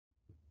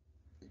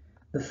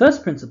The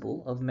first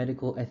principle of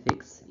medical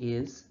ethics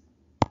is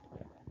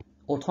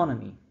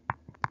autonomy.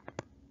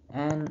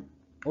 And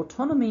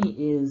autonomy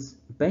is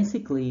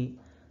basically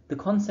the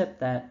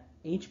concept that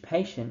each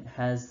patient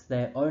has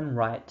their own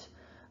right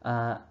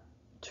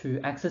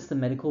to access the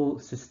medical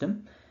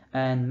system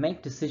and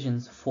make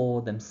decisions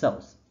for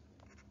themselves.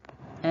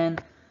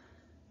 And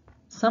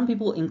some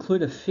people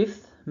include a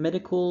fifth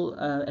medical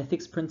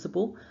ethics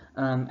principle,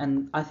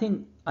 and I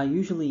think I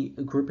usually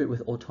group it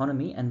with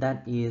autonomy, and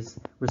that is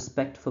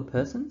respect for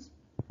persons.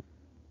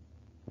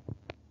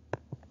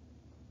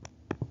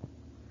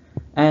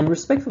 And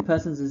respect for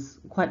persons is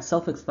quite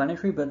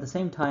self-explanatory, but at the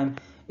same time,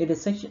 it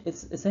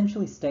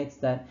essentially states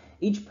that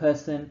each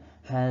person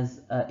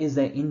is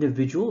their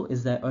individual,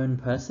 is their own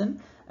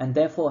person, and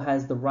therefore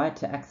has the right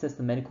to access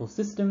the medical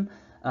system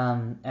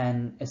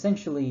and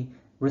essentially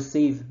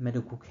receive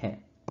medical care.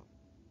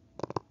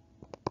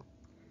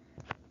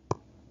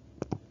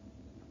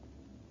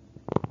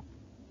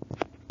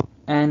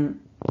 And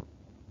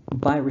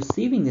by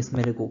receiving this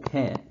medical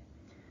care,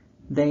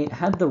 they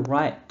have the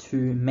right to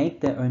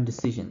make their own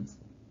decisions.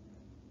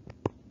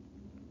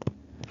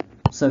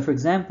 So for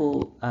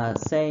example,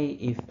 say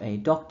if a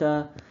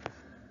doctor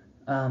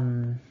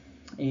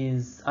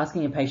is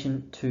asking a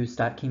patient to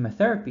start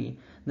chemotherapy,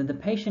 then the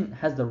patient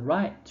has the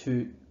right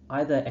to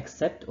either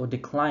accept or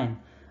decline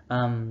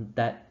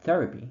that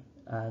therapy,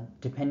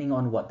 depending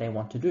on what they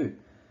want to do.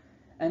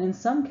 And in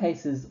some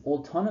cases,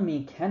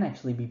 autonomy can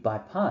actually be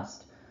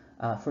bypassed.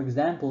 For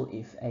example,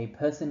 if a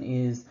person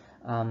is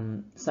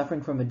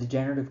suffering from a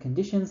degenerative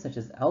condition such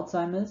as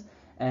Alzheimer's,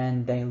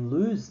 and they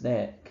lose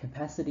their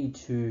capacity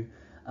to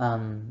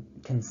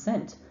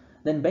consent,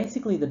 then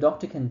basically the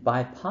doctor can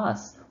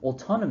bypass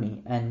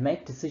autonomy and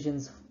make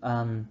decisions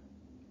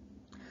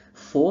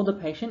for the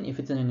patient if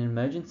it's in an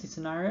emergency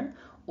scenario,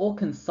 or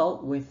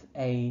consult with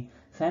a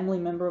family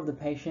member of the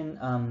patient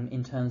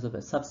in terms of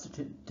a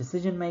substitute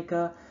decision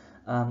maker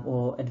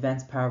or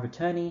advanced power of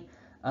attorney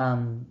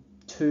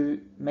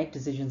to make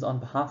decisions on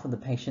behalf of the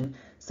patient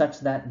such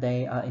that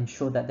they are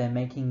ensured that they're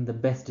making the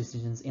best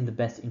decisions in the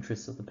best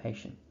interests of the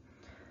patient.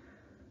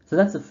 So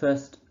that's the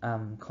first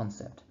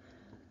concept.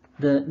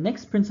 The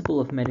next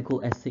principle of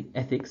medical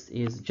ethics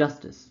is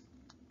justice.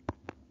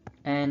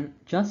 And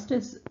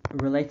justice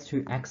relates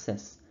to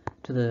access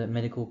to the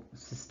medical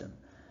system.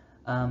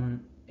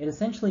 It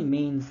essentially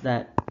means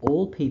that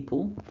all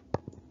people,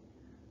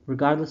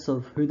 regardless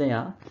of who they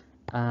are,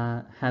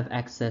 have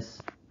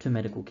access to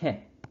medical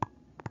care.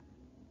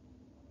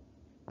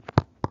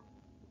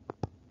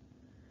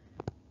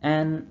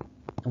 And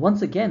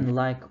once again,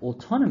 like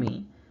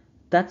autonomy,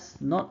 that's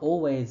not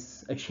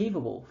always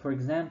achievable. For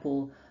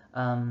example,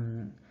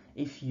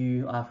 if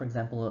you are, for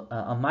example,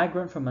 a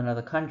migrant from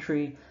another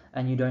country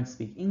and you don't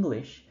speak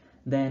English,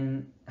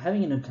 then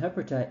having an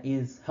interpreter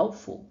is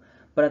helpful.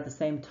 But at the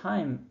same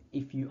time,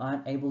 if you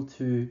aren't able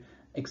to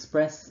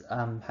express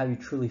how you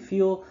truly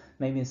feel,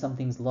 maybe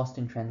something's lost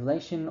in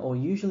translation, or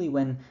usually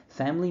when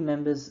family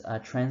members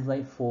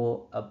translate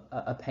for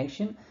a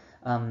patient,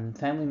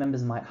 family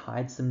members might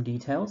hide some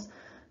details.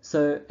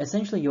 So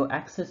essentially your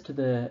access to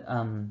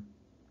the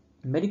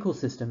medical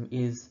system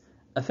is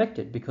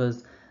affected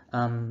because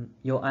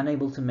you're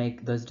unable to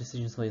make those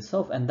decisions for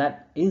yourself, and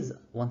that is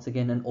once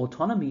again an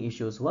autonomy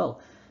issue as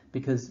well,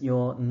 because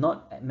you're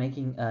not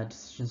making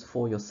decisions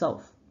for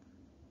yourself.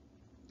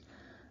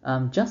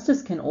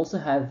 Justice can also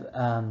have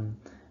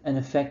an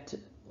effect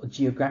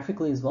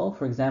geographically as well.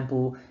 For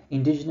example,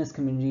 Indigenous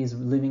communities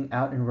living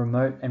out in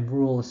remote and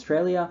rural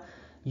Australia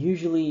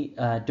usually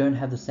don't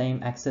have the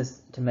same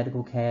access to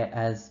medical care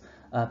as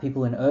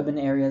people in urban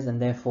areas,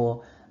 and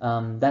therefore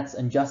that's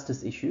a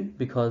justice issue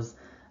because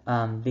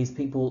these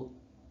people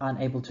aren't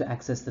able to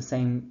access the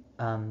same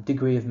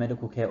degree of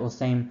medical care or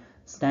same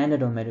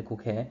standard of medical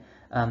care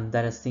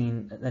that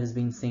has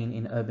been seen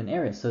in urban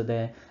areas. So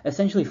they're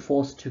essentially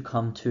forced to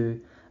come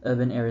to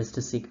urban areas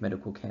to seek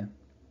medical care.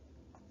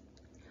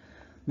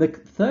 The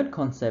third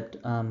concept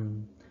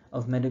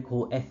of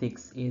medical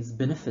ethics is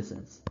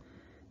beneficence.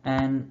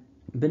 And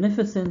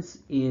beneficence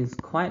is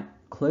quite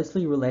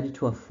closely related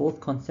to a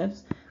fourth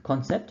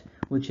concept,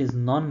 which is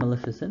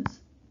non-maleficence.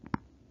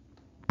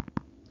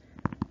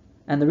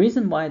 And the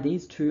reason why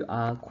these two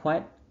are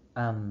quite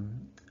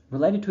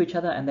related to each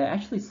other, and they're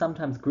actually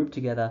sometimes grouped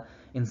together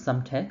in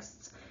some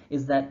texts,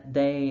 is that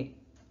they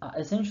are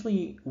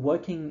essentially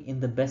working in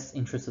the best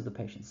interest of the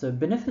patient. So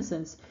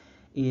beneficence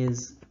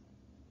is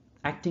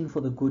acting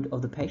for the good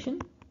of the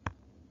patient.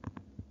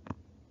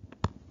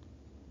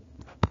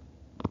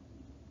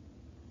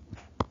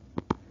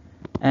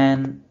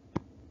 And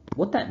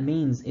what that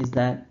means is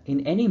that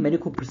in any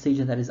medical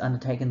procedure that is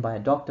undertaken by a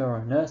doctor or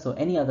a nurse or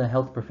any other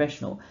health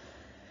professional,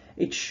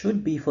 it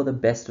should be for the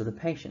best of the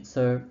patient.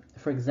 So,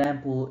 for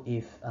example,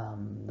 if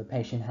the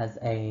patient has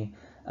a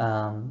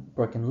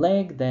broken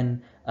leg,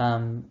 then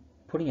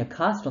putting a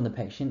cast on the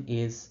patient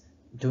is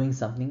doing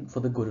something for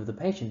the good of the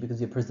patient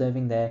because you're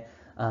preserving their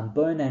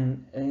bone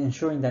and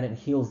ensuring that it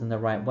heals in the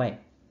right way.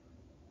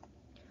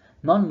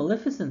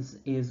 Non-maleficence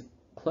is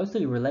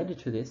closely related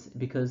to this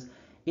because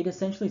it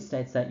essentially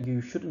states that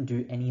you shouldn't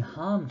do any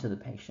harm to the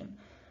patient.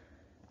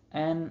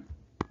 And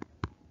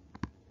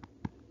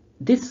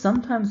this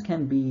sometimes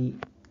can be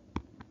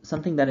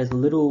something that is a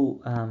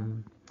little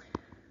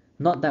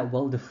not that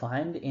well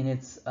defined in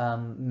its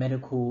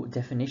medical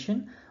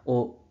definition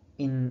or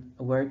in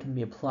where it can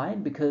be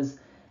applied, because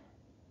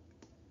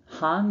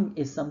harm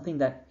is something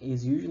that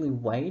is usually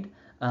weighed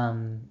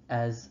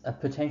as a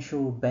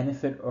potential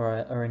benefit or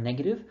a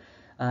negative.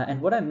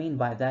 And what I mean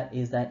by that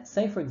is that,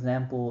 say for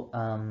example,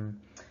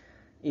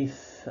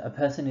 if a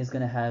person is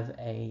going to have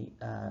a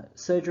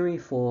surgery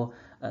for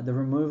the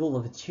removal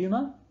of a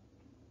tumor,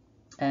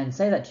 and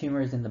say that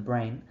tumor is in the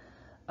brain,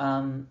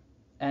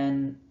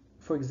 and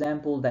for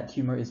example, that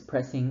tumor is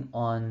pressing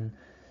on,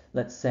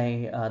 let's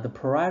say, the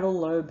parietal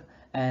lobe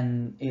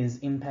and is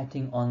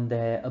impacting on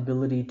their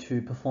ability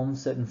to perform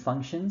certain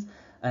functions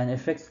and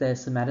affects their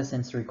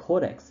somatosensory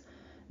cortex,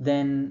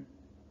 then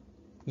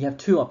you have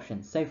two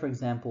options. Say, for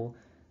example,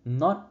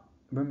 not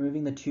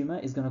removing the tumor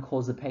is going to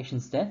cause the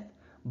patient's death,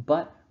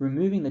 but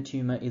removing the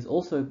tumor is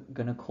also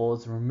going to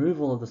cause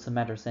removal of the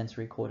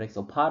somatosensory cortex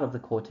or part of the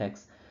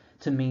cortex,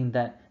 to mean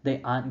that they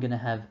aren't going to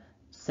have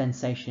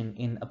sensation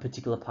in a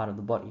particular part of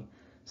the body.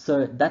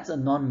 So that's a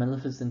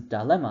non-maleficent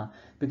dilemma,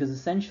 because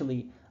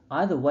essentially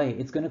either way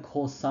it's going to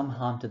cause some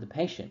harm to the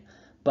patient,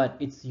 but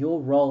it's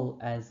your role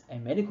as a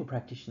medical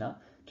practitioner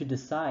to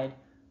decide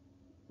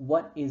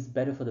what is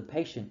better for the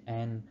patient,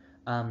 and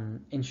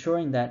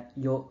ensuring that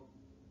you're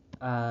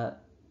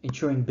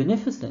ensuring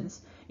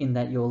beneficence, in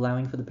that you're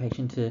allowing for the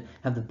patient to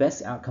have the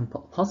best outcome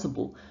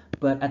possible,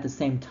 but at the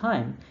same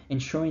time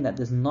ensuring that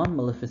there's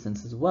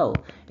non-maleficence as well,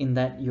 in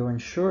that you're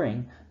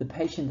ensuring the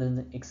patient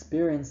doesn't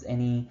experience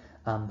any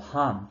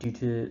harm due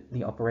to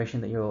the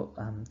operation that you're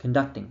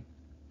conducting.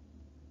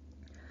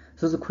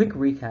 So as a quick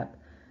recap,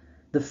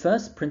 the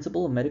first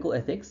principle of medical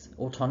ethics,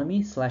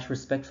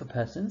 autonomy/respect for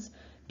persons,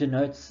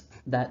 denotes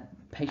that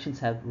patients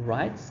have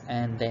rights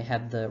and they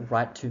have the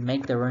right to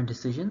make their own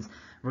decisions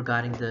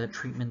regarding the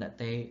treatment that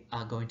they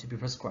are going to be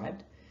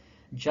prescribed.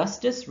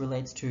 Justice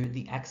relates to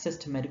the access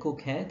to medical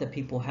care that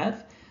people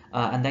have,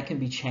 and that can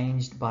be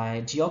changed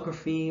by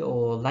geography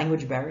or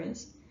language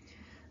barriers.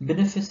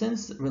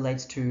 Beneficence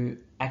relates to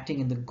acting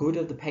in the good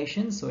of the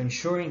patient, so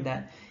ensuring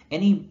that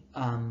any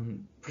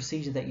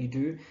procedure that you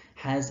do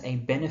has a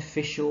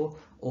beneficial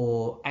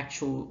or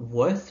actual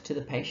worth to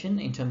the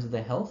patient in terms of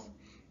their health.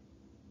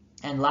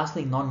 And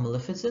lastly,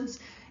 non-maleficence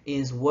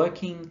is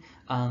working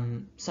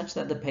such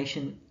that the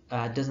patient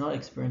does not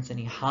experience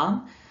any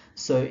harm.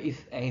 So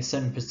if a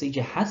certain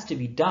procedure has to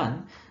be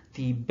done,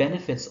 the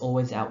benefits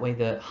always outweigh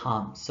the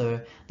harm,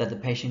 so that the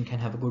patient can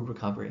have a good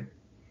recovery.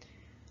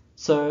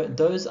 So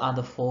those are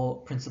the 4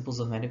 principles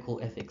of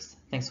medical ethics.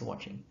 Thanks for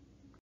watching.